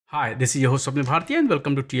Hi, this is your host Swapnil Bharti and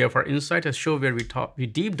welcome to TFR Insight, a show where we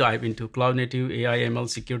deep dive into cloud native AI, ML,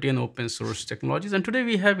 security, and open source technologies. And today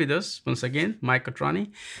we have with us once again Mike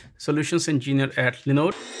Quatrani, solutions engineer at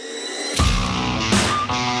Linode.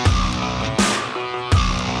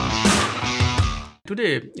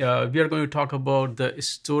 Today we are going to talk about the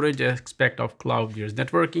storage aspect of cloud gears,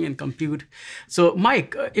 networking and compute. So,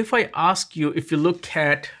 Mike, if I ask you, if you look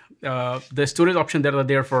at the storage options that are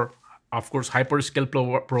there for, of course,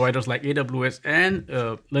 hyperscale providers like AWS and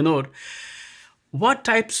Linode, what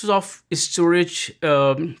types of storage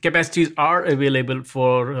capacities are available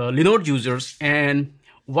for Linode users, and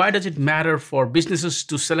why does it matter for businesses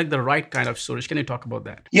to select the right kind of storage? Can you talk about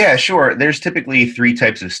that? Yeah, sure. There's typically three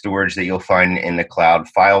types of storage that you'll find in the cloud: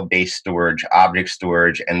 file-based storage, object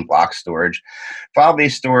storage, and block storage.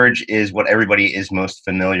 File-based storage is what everybody is most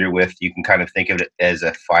familiar with. You can kind of think of it as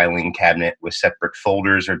a filing cabinet with separate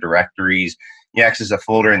folders or directories. You access a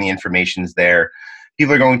folder and the information's there.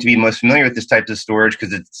 People are going to be most familiar with this type of storage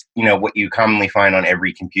because it's, what you commonly find on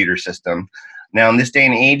every computer system. Now, in this day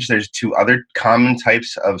and age, there's two other common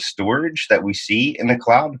types of storage that we see in the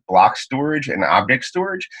cloud: block storage and object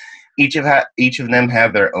storage. Each of them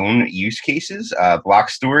have their own use cases. Block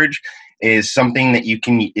storage is something that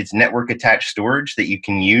it's network attached storage that you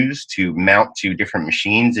can use to mount to different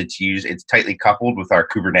machines. It's tightly coupled with our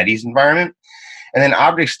Kubernetes environment. And then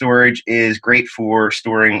object storage is great for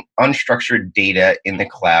storing unstructured data in the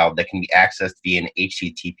cloud that can be accessed via an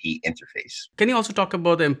HTTP interface. Can you also talk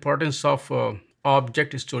about the importance of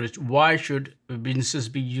object storage? Why should businesses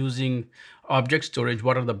be using object storage?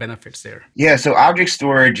 What are the benefits there? Yeah, so object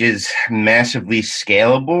storage is massively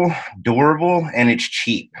scalable, durable, and it's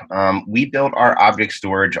cheap. We built our object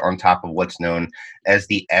storage on top of what's known as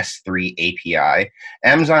the S3 API.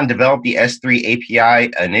 Amazon developed the S3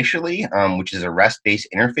 API initially, which is a REST-based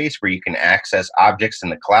interface where you can access objects in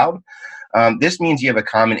the cloud. This means you have a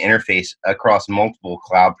common interface across multiple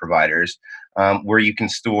cloud providers where you can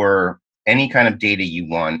store any kind of data you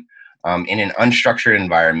want in an unstructured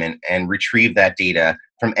environment and retrieve that data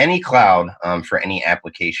from any cloud for any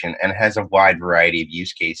application, and has a wide variety of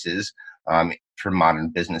use cases for modern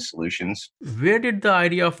business solutions. Where did the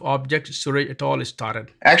idea of object storage at all started?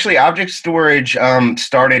 Actually, object storage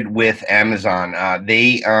started with Amazon.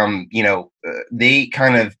 They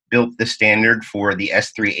kind of built the standard for the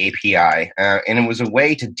S3 API, and it was a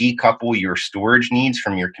way to decouple your storage needs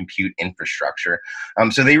from your compute infrastructure.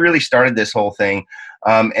 So they really started this whole thing.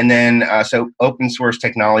 And then open source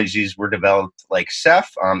technologies were developed like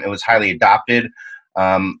Ceph. It was highly adopted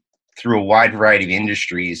through a wide variety of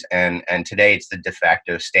industries, and today it's the de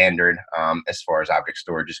facto standard as far as object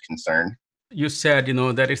storage is concerned. You said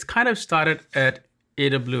that it's kind of started at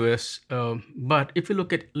AWS, but if you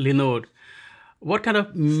look at Linode, what kind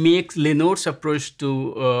of makes Linode's approach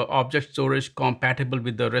to object storage compatible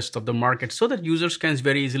with the rest of the market so that users can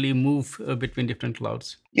very easily move between different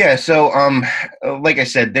clouds? Yeah, so like I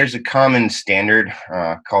said, there's a common standard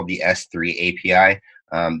called the S3 API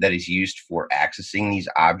that is used for accessing these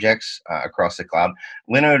objects across the cloud.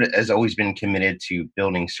 Linode has always been committed to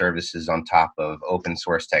building services on top of open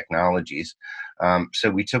source technologies. So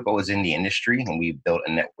we took what was in the industry and we built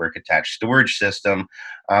a network attached storage system,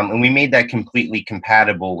 and we made that completely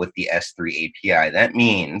compatible with the S3 API. That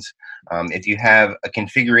means if you have a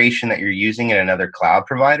configuration that you're using at another cloud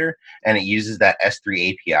provider and it uses that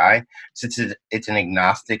S3 API, since it's an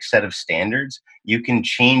agnostic set of standards, you can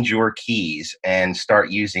change your keys and start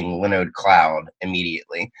using Linode Cloud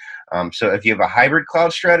immediately. So if you have a hybrid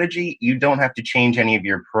cloud strategy, you don't have to change any of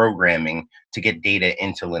your programming to get data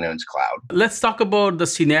into Linode's cloud. Let's talk about the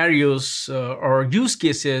scenarios or use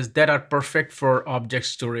cases that are perfect for object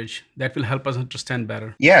storage. That will help us understand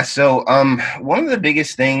better. Yeah, so one of the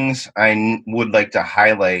biggest things I would like to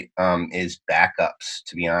highlight is backups,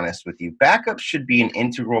 to be honest with you. Backups should be an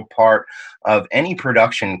integral part of any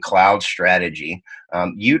production cloud strategy.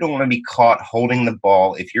 You don't want to be caught holding the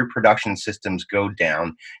ball if your production systems go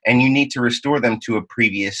down and you need to restore them to a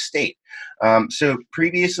previous state. So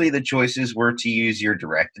previously, the choices were to use your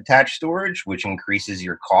direct attached storage, which increases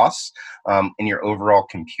your costs in your overall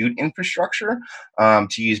compute infrastructure,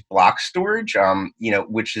 to use block storage,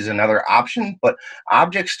 which is another option. But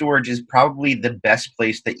object storage is probably the best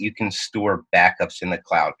place that you can store backups in the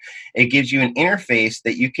cloud. It gives you an interface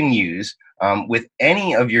that you can use with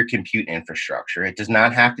any of your compute infrastructure. It does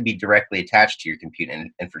not have to be directly attached to your compute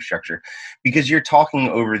infrastructure because you're talking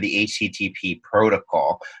over the HTTP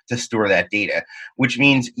protocol to store that data, which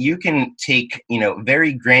means you can take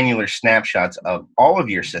very granular snapshots of all of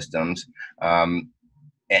your systems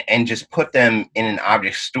and just put them in an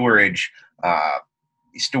object storage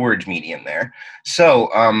storage medium there. So,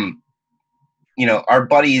 our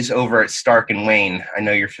buddies over at Stark and Wayne, I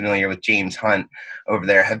know you're familiar with James Hunt over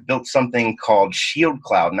there, have built something called Shield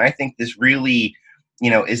Cloud. And I think this really,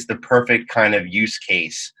 is the perfect kind of use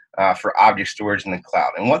case for object storage in the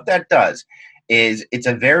cloud. And what that does is it's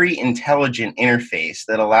a very intelligent interface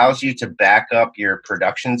that allows you to back up your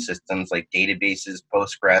production systems like databases,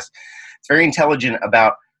 Postgres. It's very intelligent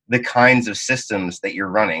about the kinds of systems that you're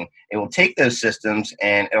running. It will take those systems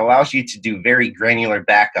and it allows you to do very granular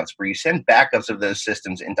backups where you send backups of those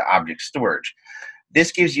systems into object storage.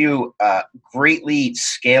 This gives you a greatly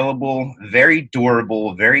scalable, very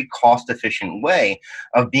durable, very cost-efficient way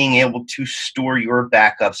of being able to store your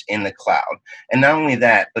backups in the cloud. And not only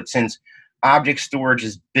that, but since object storage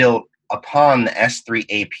is built upon the S3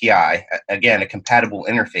 API, again, a compatible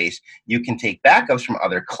interface, you can take backups from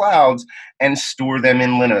other clouds and store them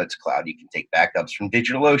in Linode's cloud. You can take backups from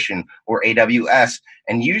DigitalOcean or AWS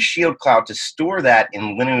and use Shield Cloud to store that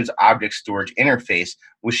in Linode's object storage interface,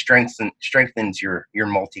 which strengthens your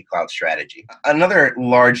multi-cloud strategy. Another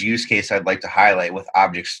large use case I'd like to highlight with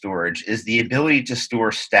object storage is the ability to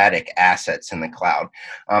store static assets in the cloud.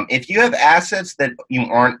 If you have assets that you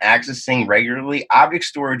aren't accessing regularly, object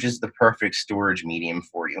storage is the perfect storage medium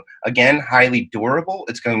for you. Again, highly durable.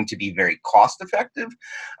 It's going to be very cost effective,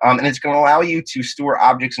 and it's going to allow you to store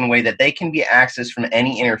objects in a way that they can be accessed from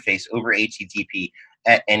any interface over HTTP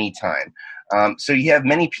at any time. So you have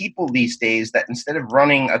many people these days that instead of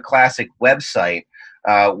running a classic website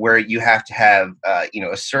where you have to have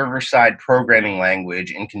a server-side programming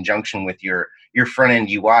language in conjunction with your front-end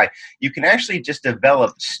UI, you can actually just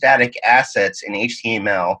develop static assets in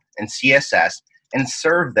HTML and CSS and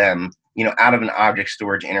serve them out of an object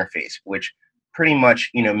storage interface, which pretty much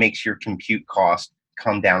makes your compute cost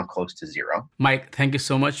come down close to zero. Mike, thank you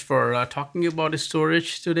so much for talking about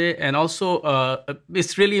storage today. And also,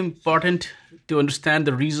 it's really important to understand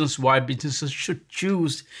the reasons why businesses should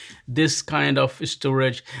choose this kind of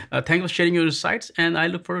storage. Thanks for sharing your insights, and I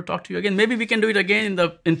look forward to talk to you again. Maybe we can do it again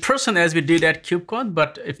in person as we did at KubeCon,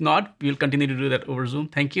 but if not, we'll continue to do that over Zoom.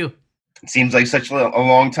 Thank you. It seems like such a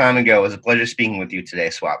long time ago. It was a pleasure speaking with you today,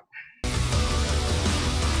 Swap.